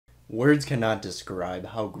Words cannot describe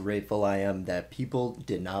how grateful I am that people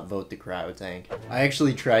did not vote the cryo tank. I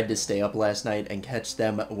actually tried to stay up last night and catch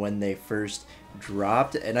them when they first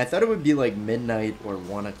dropped, and I thought it would be like midnight or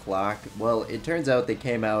 1 o'clock. Well, it turns out they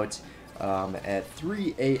came out at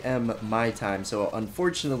 3 a.m. my time, so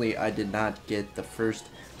unfortunately I did not get the first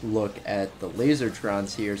look at the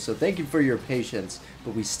LAZORTRONs here, so thank you for your patience,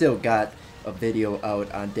 but we still got a video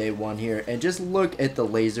out on day 1 here, and just look at the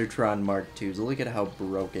LAZORTRON Mark IIs. Look at how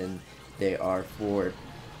broken they are for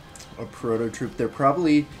a Prototroop. They're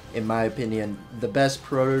probably, in my opinion, the best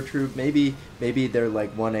Prototroop. Maybe they're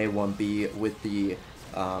like 1A, 1B with the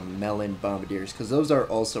Melon Bombardiers, because those are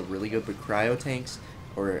also really good. But cryo tanks,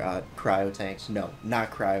 or cryo tanks, no, not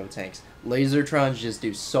cryo tanks. LAZORTRONs just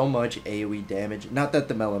do so much AoE damage. Not that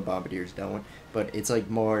the Melon Bombardiers don't, but it's like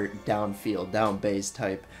more downfield, down base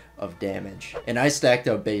type of damage. And I stacked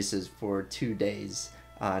up bases for 2 days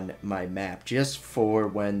on my map just for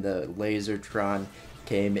when the LAZORTRON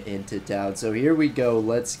came into town. So here we go.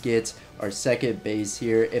 Let's get our second base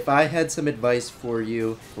here. If I had some advice for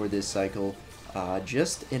you for this cycle,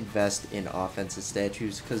 just invest in offensive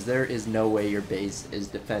statues, because there is no way your base is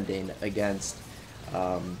defending against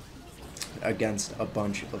a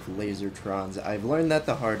bunch of LAZORTRONs. I've learned that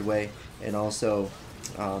the hard way, and also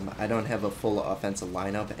I don't have a full offensive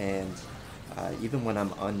lineup, and even when I'm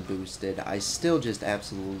unboosted, I still just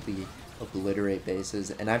absolutely obliterate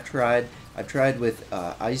bases. And I've tried with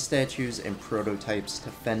ice statues and prototypes to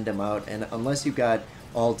fend them out, and unless you got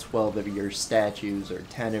all 12 of your statues or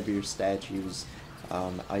 10 of your statues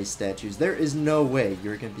ice statues, there is no way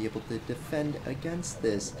you're gonna be able to defend against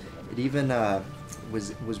this. It even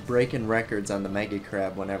was breaking records on the Mega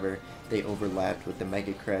Crab whenever they overlapped with the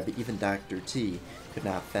Mega Crab. Even Dr. T could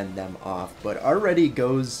not fend them off. But already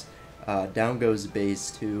goes down goes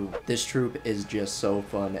base 2. This troop is just so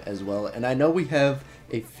fun as well, and I know we have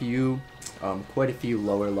a few quite a few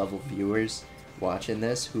lower level viewers watching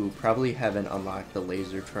this who probably haven't unlocked the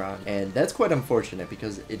LAZORTRON, and that's quite unfortunate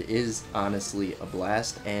because it is honestly a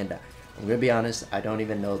blast. And I'm gonna be honest, I don't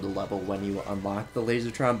even know the level when you unlock the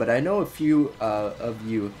LAZORTRON, but I know a few of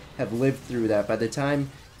you have lived through that. By the time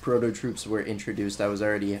Prototroops were introduced, I was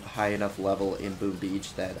already high enough level in Boom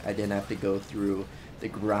Beach that I didn't have to go through the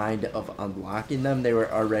grind of unlocking them. They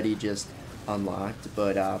were already just unlocked.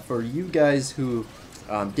 But for you guys who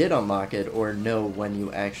did unlock it or know when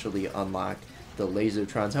you actually unlocked the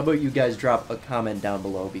LAZORTRONs, how about you guys drop a comment down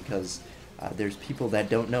below, because there's people that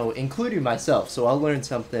don't know, including myself, so I'll learn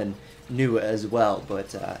something new as well.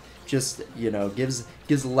 But just, you know, gives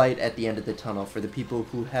light at the end of the tunnel for the people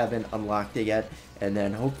who haven't unlocked it yet. And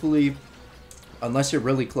then hopefully, unless you're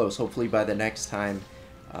really close, hopefully by the next time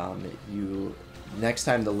next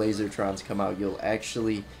time the LAZORTRONs come out, you'll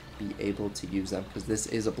actually be able to use them, because this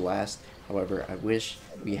is a blast. However, I wish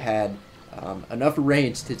we had enough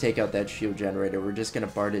range to take out that shield generator. We're just gonna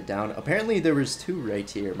bard it down. Apparently there was 2 right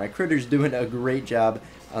here. My critter's doing a great job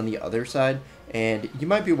on the other side, and you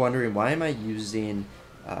might be wondering, why am I using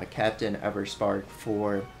Captain Everspark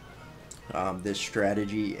for this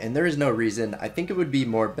strategy? And there is no reason. I think it would be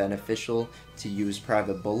more beneficial to use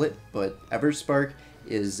Private Bullet, but Everspark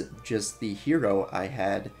is just the hero I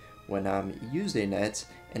had when I'm using it,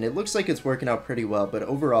 and it looks like it's working out pretty well. But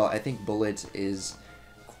overall, I think Bullet is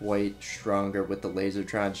quite stronger with the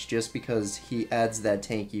LAZORTRONs, just because he adds that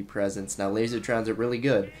tanky presence. Now LAZORTRONs are really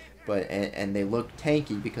good, but and they look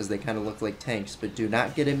tanky because they kind of look like tanks, but do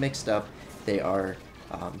not get it mixed up. They are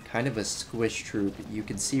kind of a squish troop. You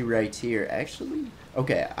can see right here, actually,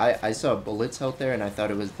 okay, I saw Bullet's health there, and I thought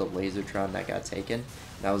it was the LAZORTRON that got taken,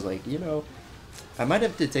 and I was like, you know, I might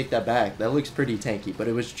have to take that back. That looks pretty tanky, but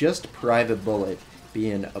it was just Private Bullet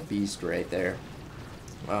being a beast right there.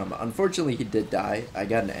 Unfortunately, he did die. I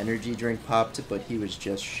got an energy drink popped, but he was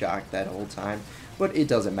just shocked that whole time. But it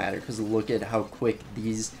doesn't matter, because look at how quick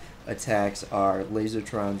these attacks are.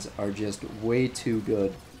 LAZORTRONs are just way too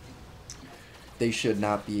good. They should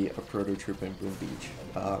not be a Prototroop in Boom Beach.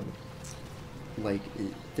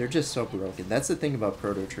 They're just so broken. That's the thing about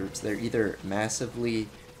Prototroops. They're either massively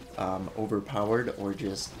overpowered or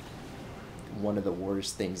just one of the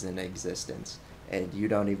worst things in existence, and you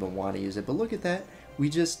don't even want to use it. But look at that. We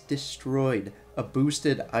just destroyed a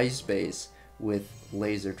boosted ice base with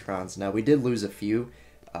LAZORTRONs. Now, we did lose a few.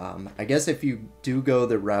 I guess if you do go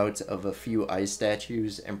the route of a few ice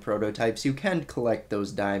statues and prototypes, you can collect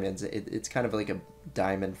those diamonds. It's kind of like a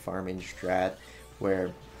diamond farming strat,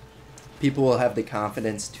 where people will have the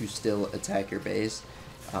confidence to still attack your base,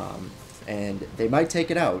 and they might take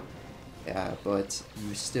it out, but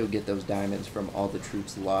you still get those diamonds from all the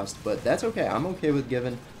troops lost. But that's okay. I'm okay with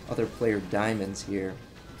giving other player diamonds here.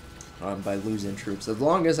 by losing troops. As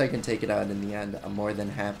long as I can take it out in the end, I'm more than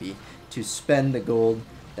happy to spend the gold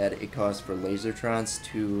that it costs for LAZORTRONS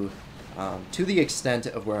to the extent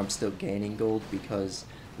of where I'm still gaining gold, because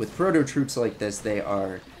with Prototroops like this, they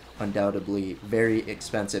are undoubtedly very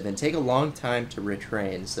expensive and take a long time to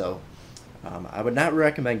retrain. So I would not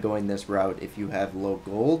recommend going this route if you have low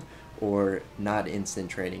gold or not instant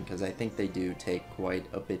training, because I think they do take quite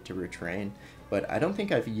a bit to retrain. But I don't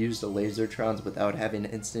think I've used a LAZORTRONS without having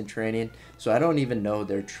instant training, so I don't even know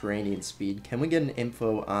their training speed. Can we get an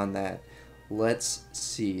info on that? Let's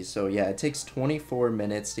see. So yeah, it takes 24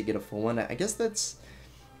 minutes to get a full one. I guess that's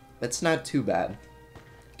not too bad,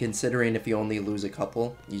 considering if you only lose a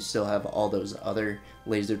couple, you still have all those other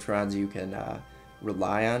LAZORTRONS you can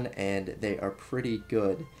rely on, and they are pretty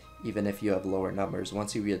good even if you have lower numbers.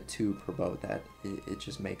 Once you get 2 per boat, it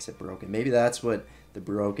just makes it broken. Maybe that's what the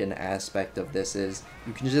broken aspect of this is.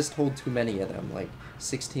 You can just hold too many of them. Like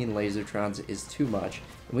 16 LAZORTRONS is too much.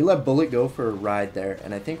 And we let Bullet go for a ride there,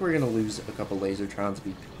 and I think we're gonna lose a couple LAZORTRONS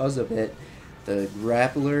because of it. The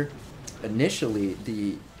grappler initially,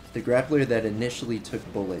 the grappler that initially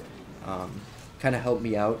took Bullet kind of helped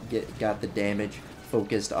me out, got the damage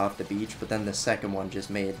focused off the beach, but then the second one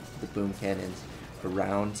just made the boom cannons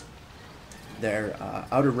around their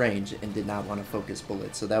out of range and did not want to focus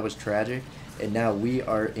bullets. So that was tragic, and now we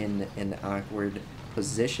are in an awkward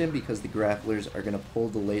position because the grapplers are going to pull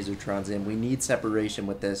the LAZORTRONS in. We need separation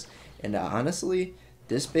with this, and honestly,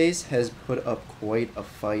 this base has put up quite a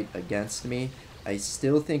fight against me. I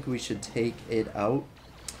still think we should take it out,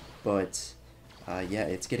 but yeah,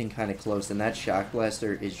 it's getting kind of close, and that shock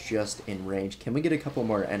blaster is just in range. Can we get a couple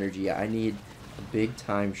more energy? I need a big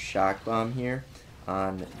time shock bomb here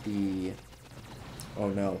on the... Oh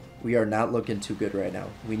no, we are not looking too good right now.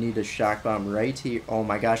 We need a shock bomb right here. Oh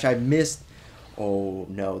my gosh, I missed. Oh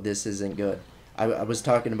no, this isn't good. I was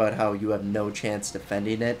talking about how you have no chance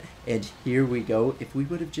defending it, and here we go. If we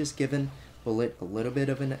would have just given Bullet a little bit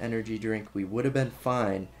of an energy drink, we would have been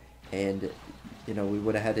fine, and you know, we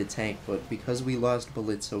would have had a tank. But because we lost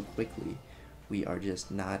Bullet so quickly, we are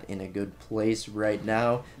just not in a good place right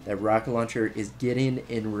now. That rocket launcher is getting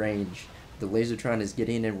in range. The LAZORTRON is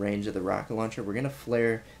getting in range of the rocket launcher. We're gonna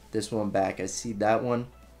flare this one back. I see that one.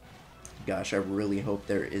 Gosh, I really hope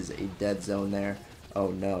there is a dead zone there. Oh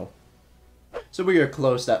no. So we are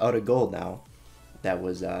close to out of gold now. That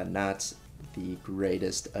was not the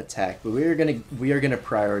greatest attack, but we are gonna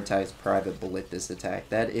prioritize Private Bullet this attack.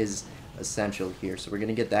 That is essential here. So we're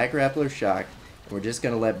gonna get that grappler shocked, and we're just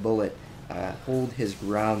gonna let Bullet hold his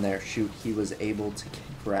ground there. Shoot, he was able to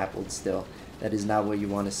get grappled still. That is not what you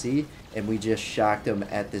want to see, and we just shocked him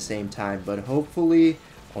at the same time. But hopefully,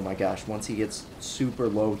 oh my gosh, once he gets super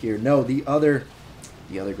low here, no, the other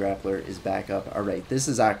grappler is back up. All right, this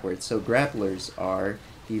is awkward. So grapplers are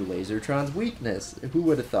the LAZORTRON's weakness. Who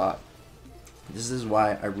would have thought? This is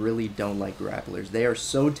why I really don't like grapplers. They are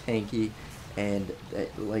so tanky, and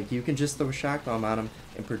like you can just throw a shock bomb on them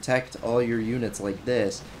and protect all your units like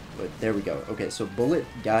this. But there we go. Okay, so Bullet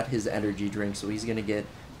got his energy drink, so he's gonna get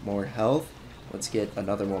more health. Let's get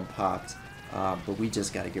another one popped. But we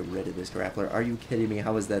just got to get rid of this grappler. Are you kidding me?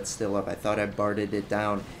 How is that still up? I thought I barded it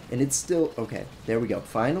down. And it's still... Okay, there we go.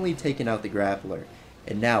 Finally taking out the grappler.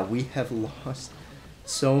 And now we have lost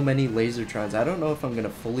so many LAZORTRONs. I don't know if I'm going to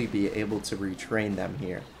fully be able to retrain them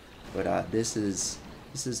here. But this is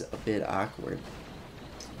a bit awkward.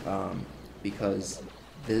 Because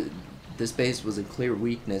this base was a clear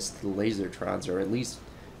weakness to the LAZORTRONs, or at least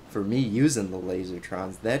for me using the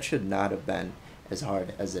LAZORTRONs. That should not have been as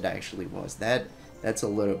hard as it actually was. That's a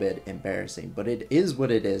little bit embarrassing, but it is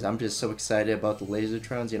what it is. I'm just so excited about the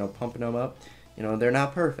LAZORTRONs, you know, pumping them up. You know, they're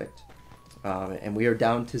not perfect, and we are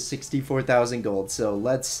down to 64,000 gold. So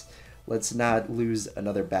let's not lose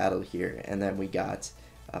another battle here. And then we got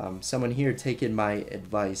someone here taking my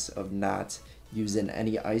advice of not using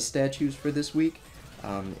any ice statues for this week.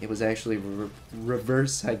 It was actually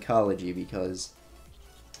reverse psychology, because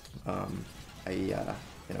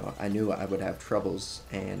you know, I knew I would have troubles,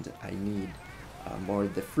 and I need more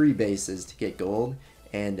of the free bases to get gold.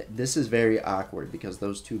 And this is very awkward because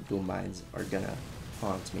those 2 boom mines are gonna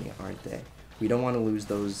haunt me, aren't they? We don't want to lose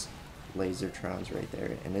those LAZORTRONs right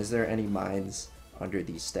there. And is there any mines under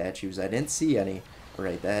these statues? I didn't see any. All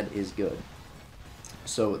right, that is good.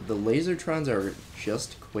 So the LAZORTRONs are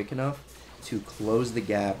just quick enough to close the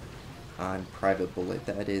gap on Private Bullet.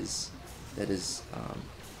 That is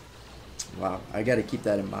wow, I got to keep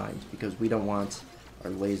that in mind, because we don't want our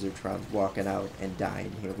LAZORTRONs walking out and dying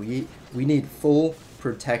here. We need full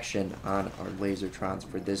protection on our LAZORTRONs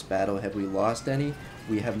for this battle. Have we lost any?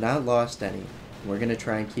 We have not lost any. We're going to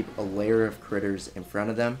try and keep a layer of critters in front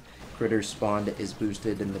of them. critter spawned is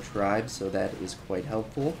boosted in the tribe, so that is quite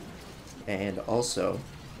helpful. And also,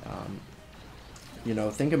 you know,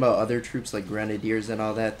 think about other troops like grenadiers and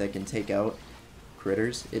all that can take out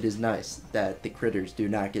critters. It is nice that the critters do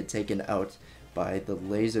not get taken out by the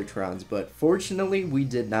LAZORTRONs, but fortunately we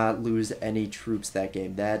did not lose any troops that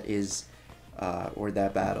game. That is, or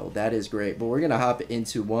that battle. That is great. But we're gonna hop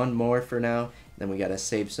into one more for now, then we gotta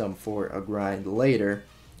save some for a grind later.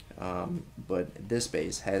 But this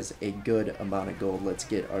base has a good amount of gold. Let's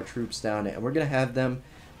get our troops down, and we're gonna have them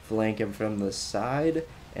flank him from the side,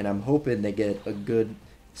 and I'm hoping they get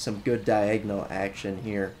some good diagonal action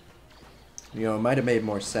here. You know, it might have made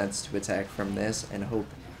more sense to attack from this and hope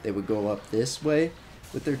they would go up this way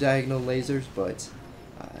with their diagonal lasers, but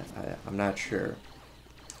I'm not sure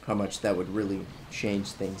how much that would really change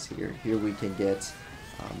things here. Here we can get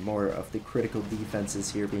more of the critical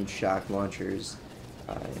defenses here, being shock launchers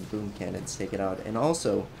and boom cannons taken out, and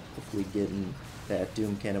also hopefully getting that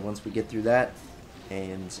doom cannon once we get through that,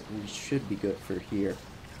 and we should be good for here.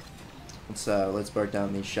 Let's bark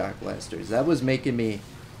down these shock blasters. That was making me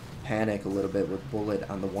panic a little bit with bullet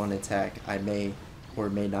on the one attack I may or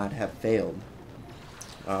may not have failed.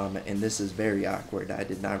 And this is very awkward. I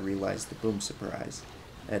did not realize the boom surprise.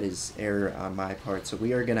 That is error on my part. So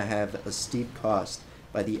we are going to have a steep cost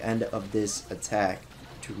by the end of this attack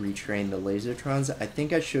to retrain the LAZORTRONs. I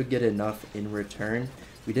think I should get enough in return.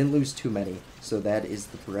 We didn't lose too many, so that is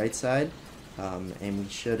the bright side. And we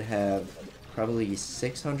should have probably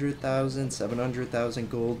 600,000, 700,000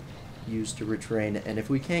 gold used to retrain. And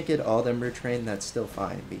if we can't get all them retrained, that's still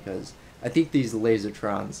fine, because I think these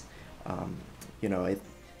LAZORTRONs, you know,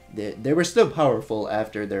 they were still powerful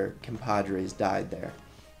after their compadres died there.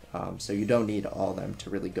 So you don't need all of them to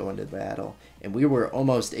really go into battle. And we were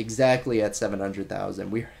almost exactly at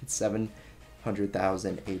 700,000. We were at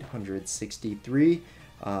 700,863.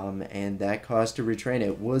 And that cost to retrain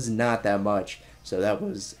it was not that much. So that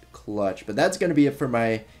was clutch. But that's going to be it for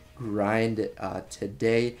my grind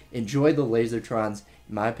today. Enjoy the LAZORTRONs,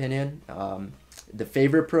 in my opinion. The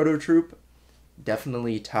favorite proto troop,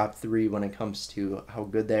 definitely top 3 when it comes to how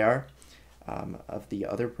good they are of the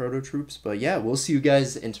other proto troops. But yeah, we'll see you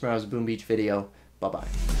guys in tomorrow's Boom Beach video. Bye bye.